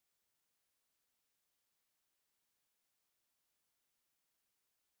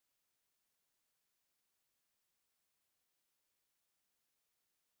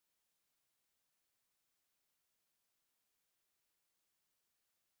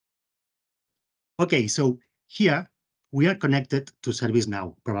Okay, so here we are connected to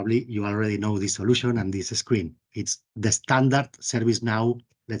ServiceNow. Probably you already know this solution and this screen. It's the standard ServiceNow,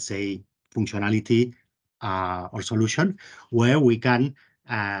 let's say, functionality or solution where we can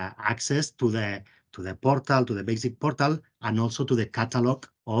access to the portal, to the basic portal, and also to the catalog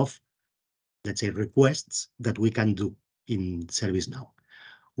of, let's say, requests that we can do in ServiceNow.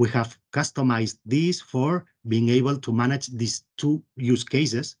 We have customized this for being able to manage these two use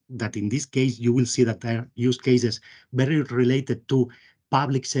cases that in this case, you will see that they're use cases very related to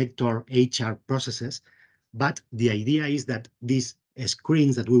public sector HR processes. But the idea is that these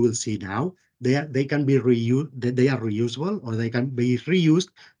screens that we will see now, they can be reused, they are reusable, or they can be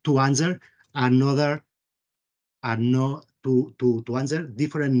reused to answer another to answer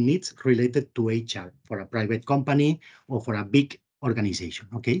different needs related to HR for a private company or for a big organization,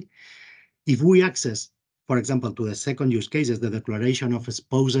 okay? If we access, for example, to the second use cases, the declaration of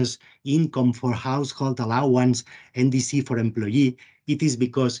spouse's income for household allowance, NDC for employee, it is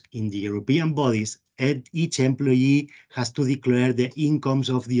because in the European bodies, each employee has to declare the incomes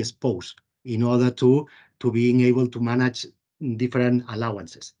of the spouse in order to being able to manage different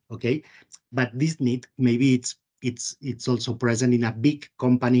allowances, okay? But this need, maybe it's also present in a big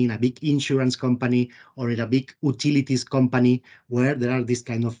company, in a big insurance company, or in a big utilities company where there are these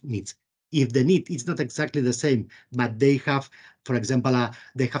kind of needs. If the need is not exactly the same, but they have, for example,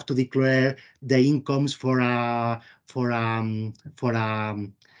 they have to declare the incomes for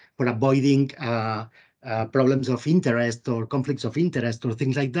avoiding problems of interest or conflicts of interest or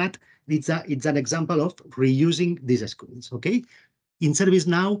things like that, it's an example of reusing these screens, okay? In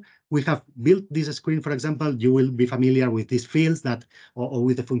ServiceNow, we have built this screen, for example, you will be familiar with these fields that, or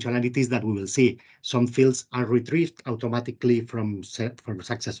with the functionalities that we will see. Some fields are retrieved automatically from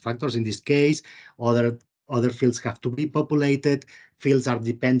SuccessFactors in this case. Other fields have to be populated. Fields are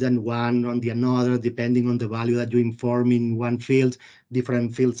dependent one on the another, depending on the value that you inform in one field.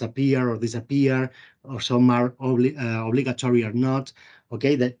 Different fields appear or disappear, or some are obligatory or not.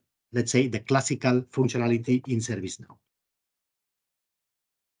 Okay, let's say the classical functionality in ServiceNow.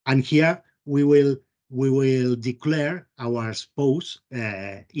 And here we will declare our spouse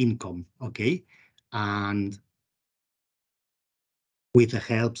income, okay? And with the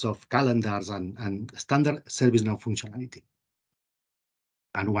helps of calendars and standard ServiceNow functionality.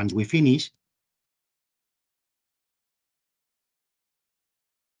 And once we finish,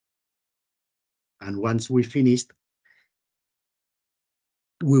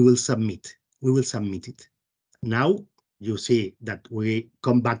 we will submit it. Now you see that we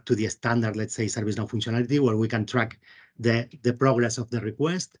come back to the standard, let's say, ServiceNow functionality where we can track the progress of the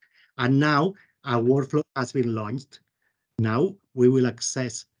request. And now our workflow has been launched. Now we will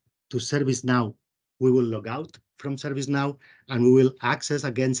access to ServiceNow. We will log out from ServiceNow and we will access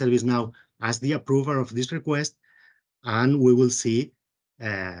again ServiceNow as the approver of this request. And we will see,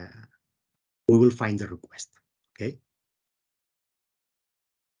 we will find the request, okay?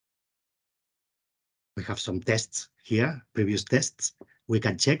 We have some tests here, previous tests. We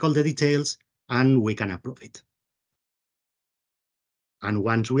can check all the details and we can approve it. And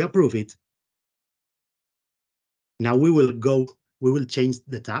once we approve it, now we will change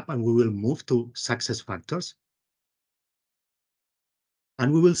the tab and we will move to SuccessFactors.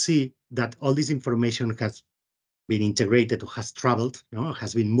 And we will see that all this information has been integrated or has traveled,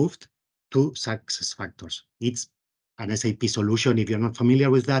 has been moved to SuccessFactors. It's an SAP solution. If you're not familiar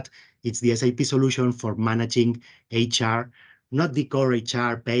with that, it's the SAP solution for managing HR, not the core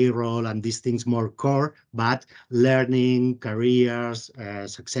HR, payroll, and these things more core, but learning, careers,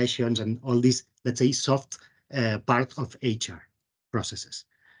 successions, and all these, let's say, soft part of HR processes.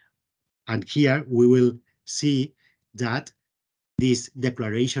 And here we will see that this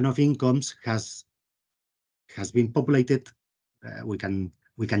declaration of incomes has been populated.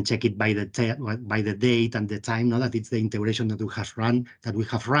 We can check it by the date and the time. Now that it's the integration that we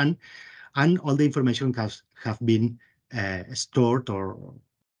have run, and all the information have been stored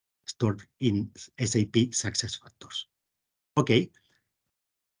in SAP SuccessFactors. Okay.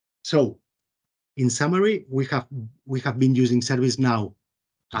 So in summary, we have been using ServiceNow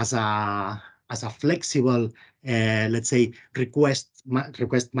as a flexible, let's say, request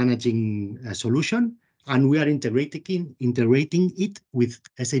managing solution. And we are integrating it with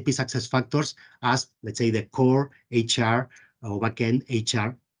SAP SuccessFactors as, let's say, the core HR or backend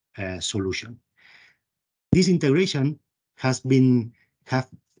HR solution. This integration has been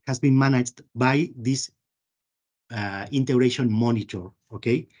managed by this integration monitor.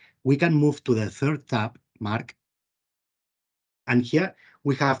 Okay, we can move to the third tab, Mark, and here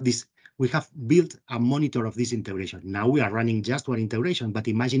we have we have built a monitor of this integration. Now we are running just one integration, but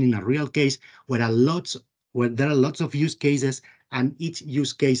imagine in a real case where there are lots of use cases, and each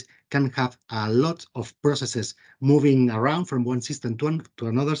use case can have a lot of processes moving around from one system to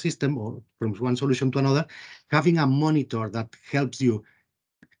another system, or from one solution to another. Having a monitor that helps you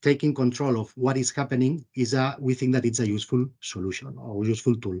taking control of what is happening we think that it's a useful solution or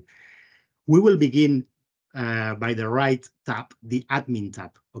useful tool. We will begin by the right tab, the admin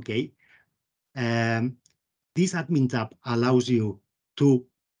tab, okay? This admin tab allows you to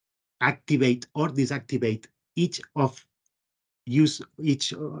activate or deactivate each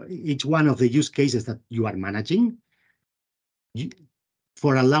one of the use cases that you are managing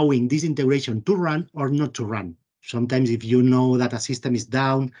for allowing this integration to run or not to run. Sometimes if you know that a system is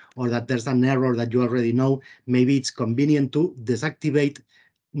down or that there's an error that you already know, maybe it's convenient to deactivate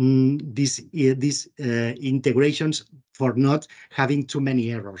these integrations for not having too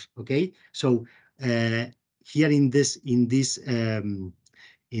many errors, okay? So here in this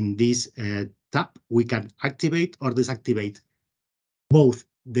tab, we can activate or deactivate both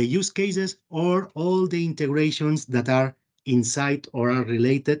the use cases or all the integrations that are inside or are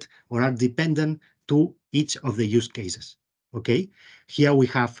related or are dependent to each of the use cases, okay? Here we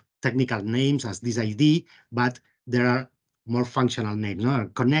have technical names as this ID, but there are more functional names, no?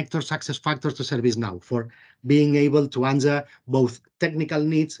 Connector SuccessFactors to ServiceNow for being able to answer both technical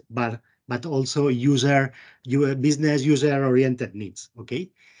needs, but also business user-oriented needs, okay?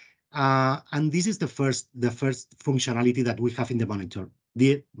 And this is the first functionality that we have in the monitor,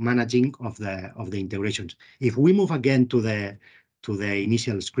 the managing of the integrations. If we move again to the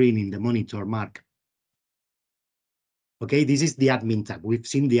initial screen in the monitor, Mark. Okay, this is the admin tab. We've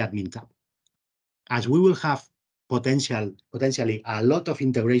seen the admin tab. As we will have potentially a lot of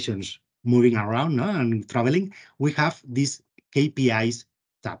integrations moving around, no, and traveling, we have this KPIs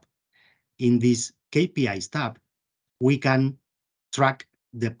tab. In this KPIs tab, we can track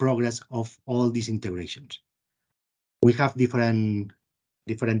the progress of all these integrations. We have different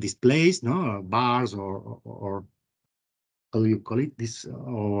displays, no, bars or how do you call it? This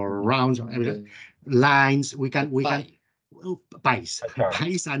or rounds or lines. We can pies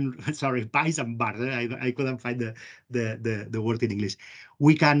and bars. I couldn't find the word in English.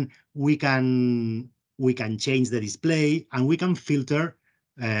 We can change the display, and we can filter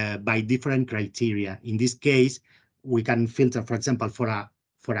by different criteria. In this case, we can filter, for example, for a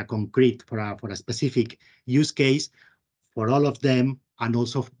specific use case, for all of them, and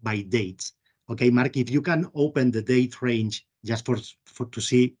also by dates. Okay, Mark, if you can open the date range just to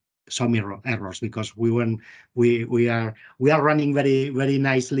see some errors, because we are running very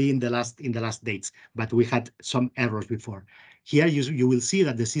nicely in the last dates, but we had some errors before. Here you will see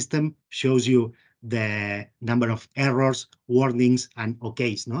that the system shows you the number of errors, warnings, and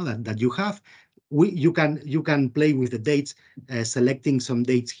OKs, no, that you have. You can play with the dates, selecting some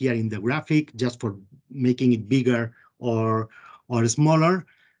dates here in the graphic just for making it bigger or smaller,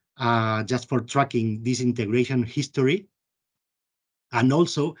 just for tracking this integration history. And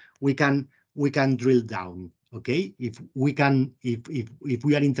also we can drill down. Okay, if we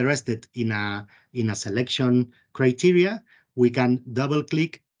are interested in a selection criteria, we can double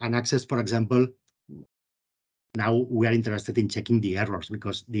click and access, for example. Now we are interested in checking the errors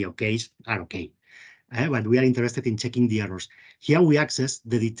because the OKs are okay. But we are interested in checking the errors. Here we access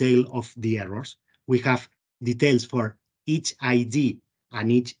the detail of the errors. We have details for each ID and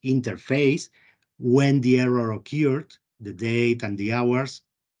each interface, when the error occurred, the date and the hours.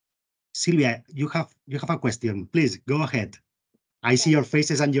 Silvia, you have a question. Please go ahead. I see your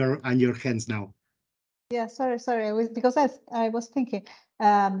faces and your hands now. Yeah, sorry. Because I was thinking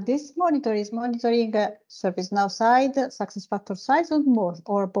this monitor is monitoring ServiceNow side, SuccessFactors side,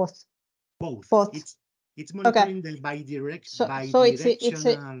 or both? Both. It's monitoring the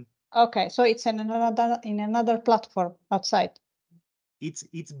bidirectional. Okay, so it's in another platform outside. It's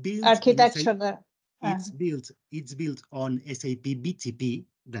built architecture. It's built on SAP BTP,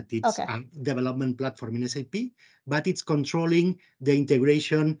 that it's a development platform in SAP, but it's controlling the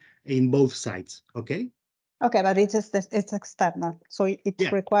integration in both sides. Okay. Okay, but it's external, so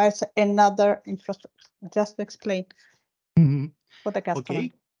it requires another infrastructure. Just to explain for the customer.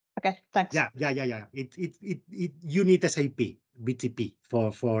 Okay, thanks. Yeah. You need SAP BTP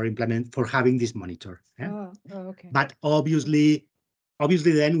for having this monitor. Yeah? Okay. But obviously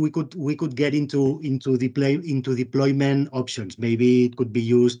then we could get into deployment options. Maybe it could be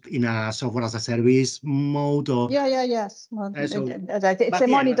used in a software as a service mode, or yes. It's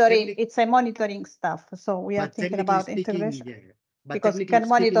a monitoring stuff. So we are thinking about integration. But because you can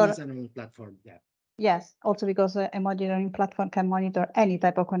monitor it's an own platform. Yes, also because a monitoring platform can monitor any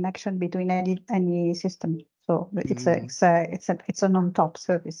type of connection between any system. So it's an on top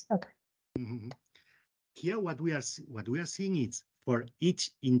service. Okay. Here, what we are seeing is for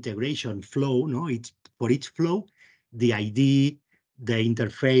each integration flow, for each flow, the ID, the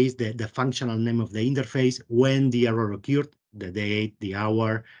interface, the functional name of the interface, when the error occurred, the date, the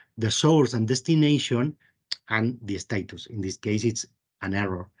hour, the source and destination, and the status. In this case, it's an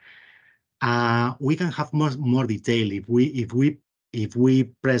error. We can have more detail if we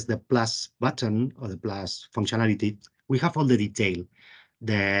press the plus button or the plus functionality. We have all the detail: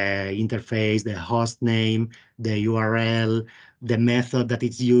 the interface, the host name, the URL, the method that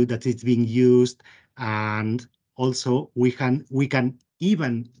it's being used, and also we can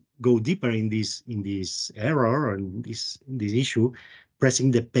even go deeper in this error or in this issue,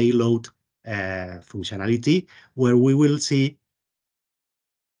 pressing the payload functionality, where we will see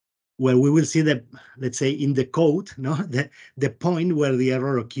the, let's say, in the code, the point where the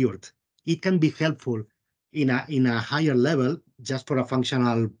error occurred. It can be helpful in a higher level, just for a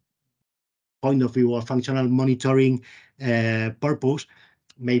functional point of view or functional monitoring purpose.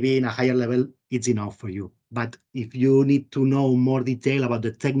 Maybe in a higher level, it's enough for you. But if you need to know more detail about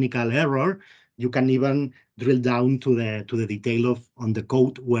the technical error, you can even drill down to the detail on the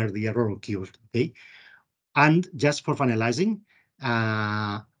code where the error occurred. Okay, and just for finalizing,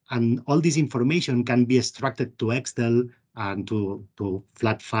 and all this information can be extracted to Excel and to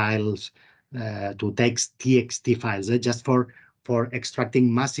flat files, to TXT files, just for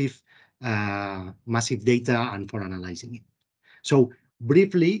extracting massive data and for analyzing it. So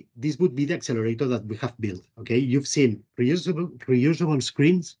briefly, this would be the accelerator that we have built. Okay, you've seen reusable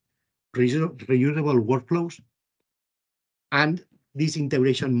screens, reusable workflows, and this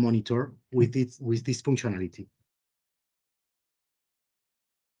integration monitor with this functionality.